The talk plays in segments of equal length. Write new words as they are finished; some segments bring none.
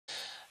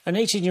An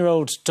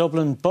 18-year-old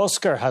Dublin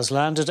busker has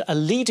landed a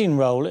leading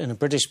role in a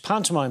British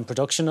pantomime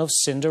production of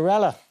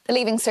Cinderella. The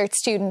Leaving Cert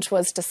student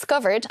was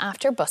discovered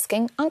after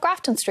busking on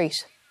Grafton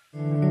Street.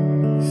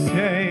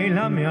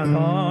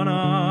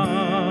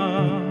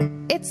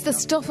 It's the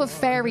stuff of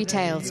fairy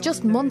tales.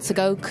 Just months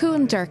ago,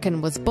 Cuan Durkin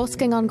was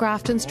busking on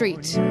Grafton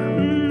Street.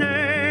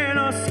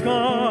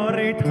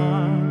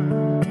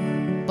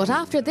 But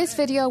after this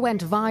video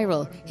went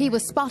viral, he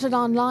was spotted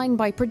online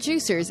by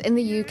producers in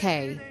the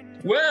UK.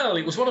 Well,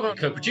 it was one of our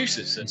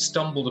co-producers and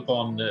stumbled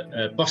upon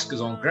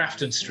buskers on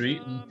Grafton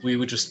Street, and we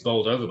were just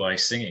bowled over by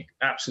his singing.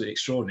 Absolutely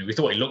extraordinary. We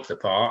thought he looked the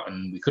part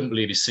and we couldn't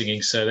believe his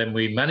singing, so then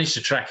we managed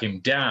to track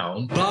him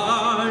down.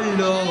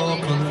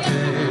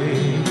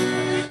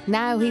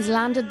 Now he's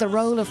landed the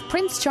role of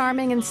Prince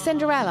Charming in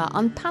Cinderella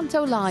on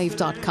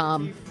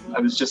pantolive.com.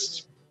 I was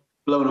just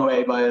blown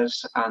away by it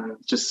and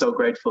just so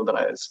grateful that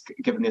I was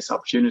given this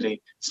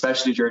opportunity,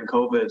 especially during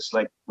COVID,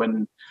 like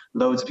when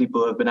loads of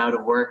people have been out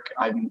of work.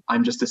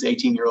 I'm just this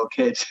 18-year-old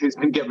kid who's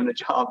been given a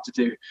job to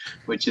do,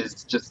 which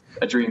is just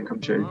a dream come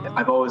true.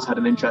 I've always had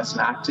an interest in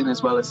acting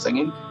as well as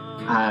singing,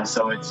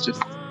 so it's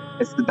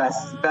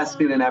the best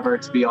feeling ever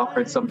to be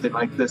offered something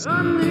like this.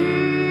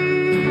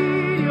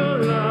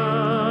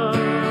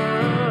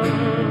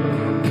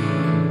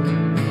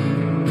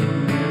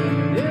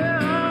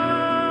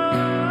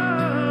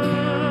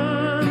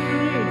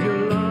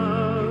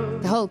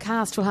 The whole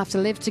cast will have to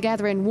live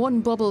together in one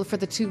bubble for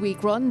the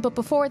 2-week run, but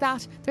before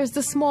that, there's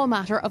the small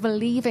matter of a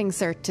Leaving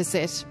Cert to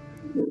sit.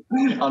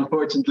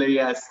 Unfortunately,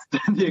 yes,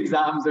 the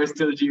exams are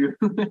still due.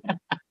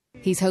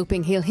 He's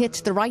hoping he'll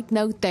hit the right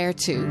note there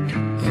too.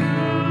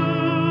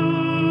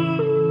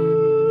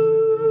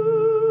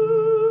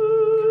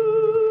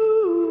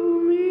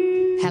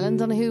 Helen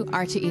Donoghue,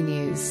 RTE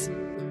News.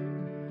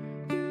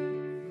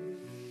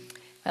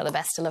 Well, the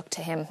best of luck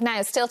to him.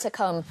 Now, still to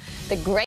come, the great